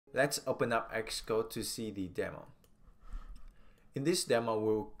Let's open up Xcode to see the demo. In this demo,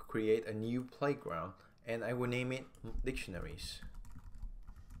 we'll create a new playground and I will name it dictionaries.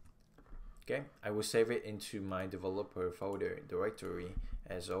 Okay, I will save it into my developer folder directory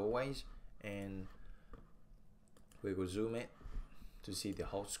as always, and we will zoom it to see the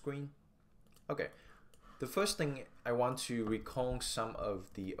whole screen. Okay, the first thing I want to recall some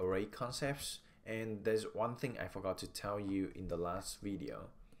of the array concepts, and there's one thing I forgot to tell you in the last video.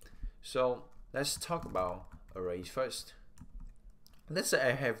 So let's talk about arrays first. Let's say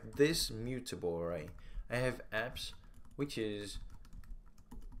I have this mutable array. I have apps, which is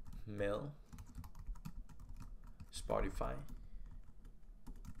mail, Spotify,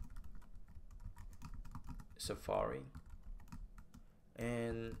 Safari,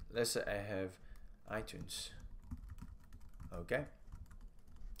 and let's say I have iTunes. Okay,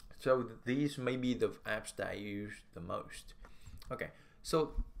 so these may be the apps that I use the most. Okay,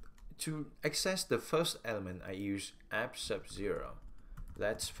 so to access the first element, I use app sub 0.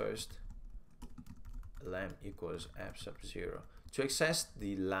 Let's first lamp equals app sub 0. To access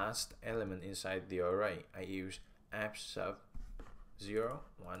the last element inside the array, I use app sub 0,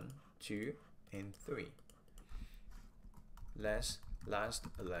 1, 2, and 3. Last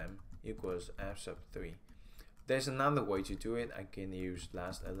lamp equals app sub 3. There's another way to do it. I can use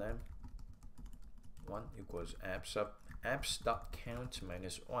last lamp 1 equals apps.count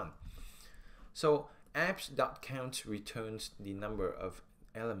minus 1. So apps.count returns the number of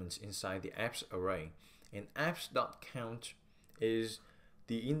elements inside the apps array, and apps.count is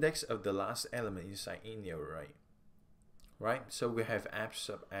the index of the last element inside any array, right? So we have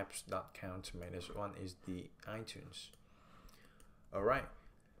apps.count minus 1 is the iTunes. Alright,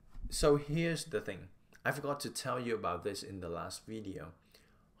 so here's the thing. I forgot to tell you about this in the last video.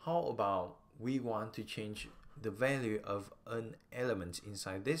 How about we want to change the value of an element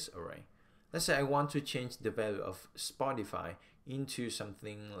inside this array? Let's say I want to change the value of Spotify into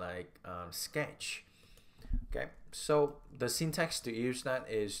something like Sketch. Okay, so the syntax to use that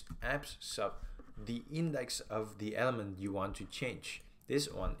is apps sub the index of the element you want to change. This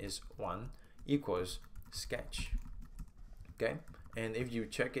one is 1 equals Sketch. Okay, and if you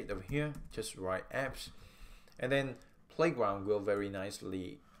check it over here, just write apps, and then playground will very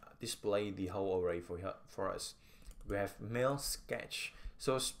nicely display the whole array for us. We have mail, Sketch.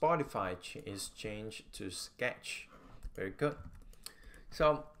 So Spotify is changed to Sketch. Very good.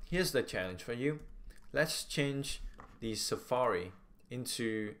 So here's the challenge for you. Let's change the Safari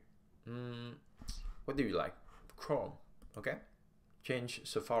into what do you like? Chrome. Okay. Change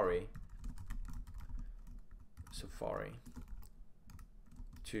Safari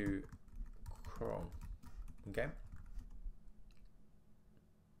to Chrome. Okay.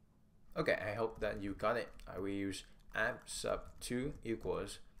 Okay, I hope that you got it. I will use app sub 2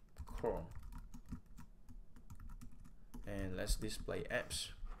 equals Chrome, and let's display apps.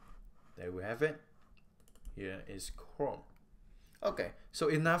 There we have it. Here is Chrome. Okay, so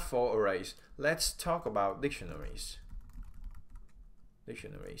enough for arrays. Let's talk about dictionaries.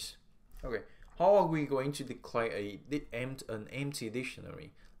 Okay, how are we going to declare an empty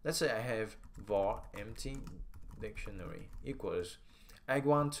dictionary? Let's say I have var empty dictionary equals, I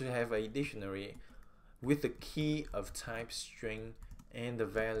want to have a dictionary with the key of type string and the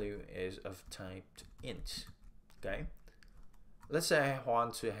value is of type int. Okay, let's say I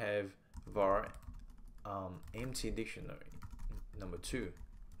want to have var empty dictionary number 2.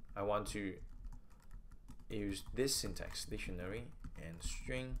 I want to use this syntax, dictionary and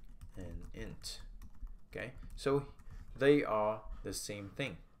string and int. Okay, so they are the same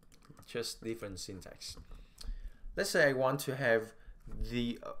thing, just different syntax. Let's say I want to have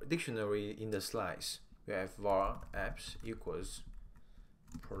the dictionary in the slice. We have var apps equals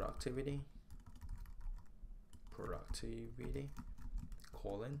productivity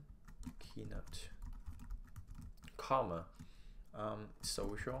colon keynote comma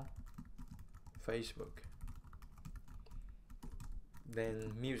social Facebook,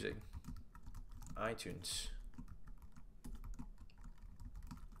 then music iTunes.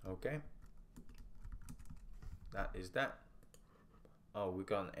 Okay, that is that. Oh, we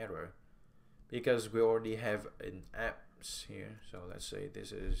got an error because we already have an apps here. So let's say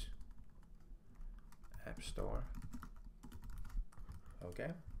this is App Store.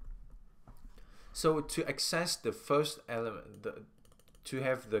 Okay, so to access the first element, to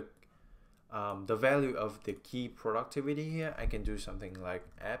have the value of the key productivity here, I can do something like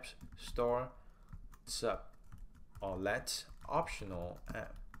app store sub or let optional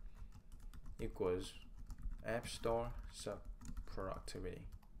app equals app store sub productivity.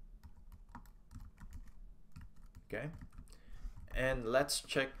 Okay, And let's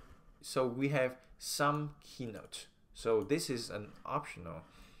check. So we have some keynote. So this is an optional,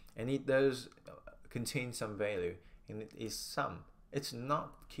 and it does contain some value, and it is some. It's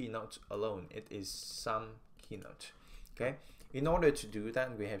not keynote alone, it is some keynote. Okay, in order to do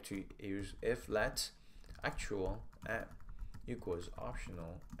that, we have to use if let actual app equals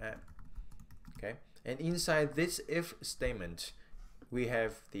optional app. Okay, and inside this if statement, we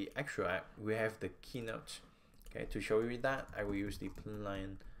have the actual app, we have the keynote. Okay, to show you that, I will use the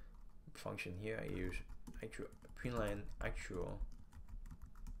printline function here. I use actual printline actual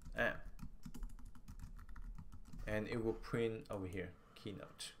app, and it will print over here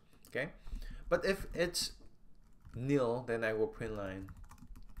keynote. Okay, but if it's nil, then I will printline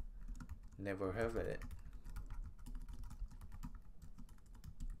never heard of it.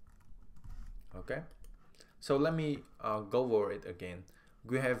 Okay, so let me go over it again.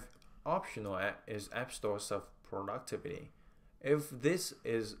 We have optional app is App Store sub productivity. If this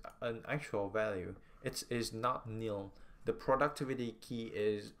is an actual value, it is not nil. The productivity key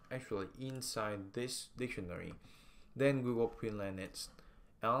is actually inside this dictionary. Then we will printline it.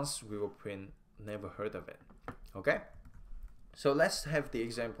 Else we will print never heard of it. Okay. So let's have the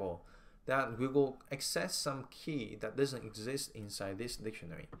example that we will access some key that doesn't exist inside this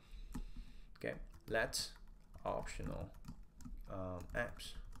dictionary. Okay. Let optional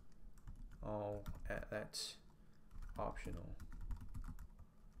apps. Let's optional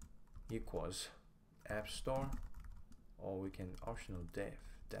equals App Store, or we can optional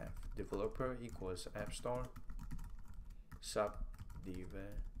developer equals App Store sub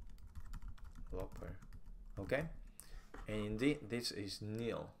developer. Okay, and indeed this is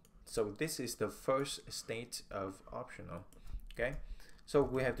nil. So this is the first state of optional. Okay, so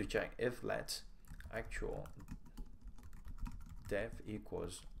we have to check if let actual dev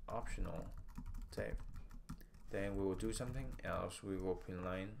equals optional dev. Then we will do something else. We will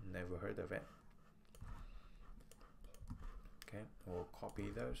printline never heard of it. Okay, we'll copy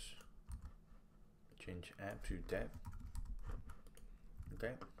those, change app to dev.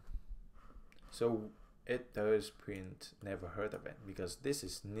 Okay, so it does print never heard of it because this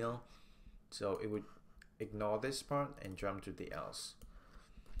is nil, so it would ignore this part and jump to the else.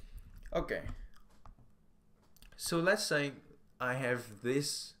 Okay, so let's say I have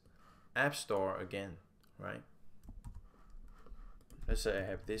this App Store again, right? Let's say I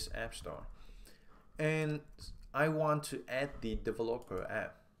have this App Store and I want to add the developer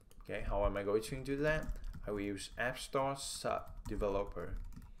app. Okay, how am I going to do that? I will use App Store sub developer.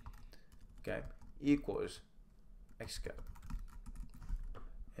 Okay, equals xcode,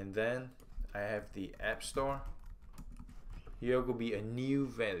 and then I have the App Store. Here will be a new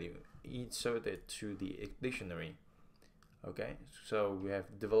value inserted to the dictionary. Okay, so we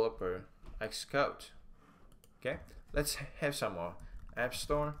have developer xcode. Okay, let's have some more. App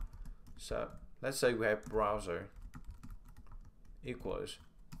Store sub, let's say we have browser equals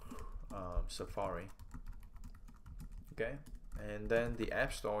Safari. Okay, and then the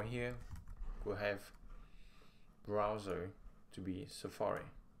App Store here will have browser to be Safari.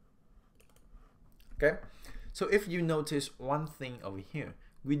 Okay, so if you notice one thing over here,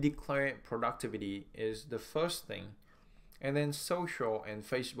 we declare productivity is the first thing, and then social and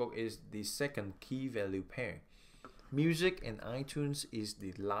Facebook is the second key value pair. Music and iTunes is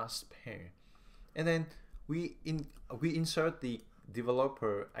the last pair, and then we insert the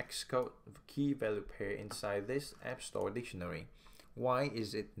developer xcode key value pair inside this App Store dictionary. Why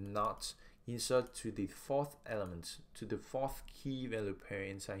is it not insert to the fourth element, to the fourth key value pair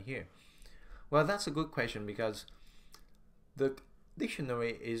inside here? Well, that's a good question because the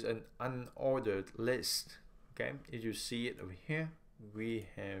dictionary is an unordered list. Okay, if you see it over here, we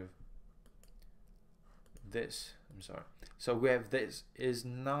have this. I'm sorry. So we have this is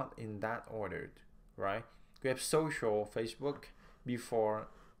not in that ordered, right? We have social, Facebook before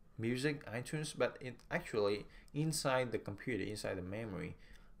music, iTunes, but it actually inside the computer, inside the memory,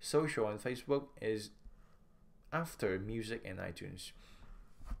 social and Facebook is after music and iTunes.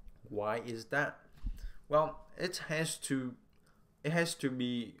 Why is that? Well, it has to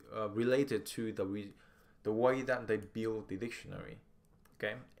be related to the way that they build the dictionary.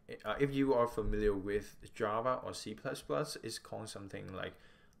 Okay, if you are familiar with Java or C++, it's called something like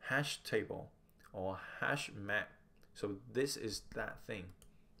hash table or hash map. So this is that thing.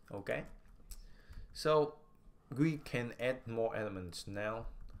 Okay, so we can add more elements now.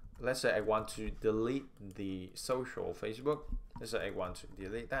 Let's say I want to delete the social Facebook. Let's say I want to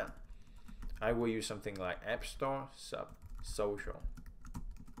delete that. I will use something like App Store sub social,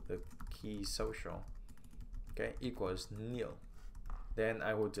 the key social, okay, equals nil. Then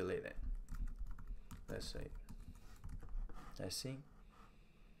I will delete it. Let's say Let's see.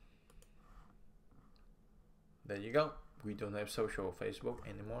 There you go. We don't have social Facebook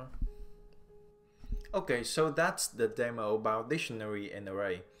anymore. Okay, so that's the demo about dictionary and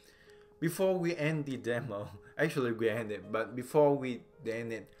array. Before we end the demo, actually we end it, but before we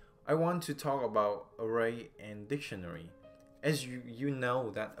end it, I want to talk about array and dictionary. As you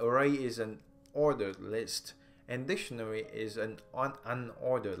know that array is an ordered list and dictionary is an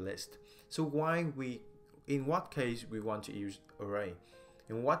unordered list. So in what case we want to use array?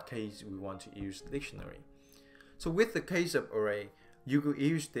 In what case we want to use dictionary? So with the case of array, you could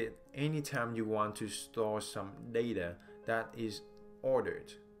use it anytime you want to store some data that is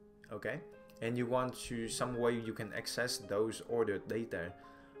ordered, okay? And you want to some way you can access those ordered data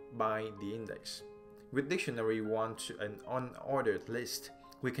by the index. With dictionary, we want an unordered list.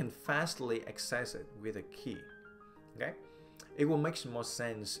 We can fastly access it with a key, okay? It will make more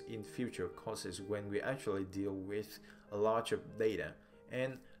sense in future courses when we actually deal with a larger data.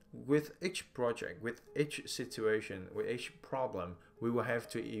 And with each project, with each situation, with each problem, we will have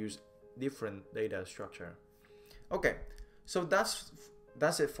to use different data structure. Okay, so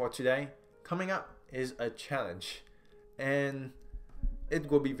that's it for today. Coming up is a challenge, and it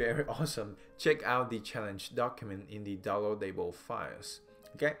will be very awesome. Check out the challenge document in the downloadable files.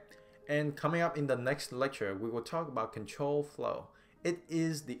 Okay, and coming up in the next lecture, we will talk about control flow. It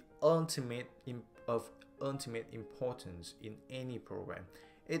is the ultimate importance in any program.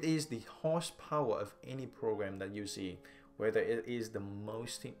 It is the horsepower of any program that you see, whether it is the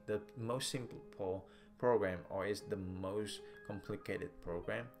most simple program or is the most complicated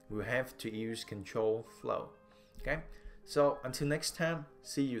program. We have to use control flow. Okay, so until next time,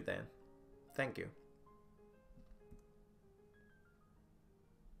 see you then. Thank you.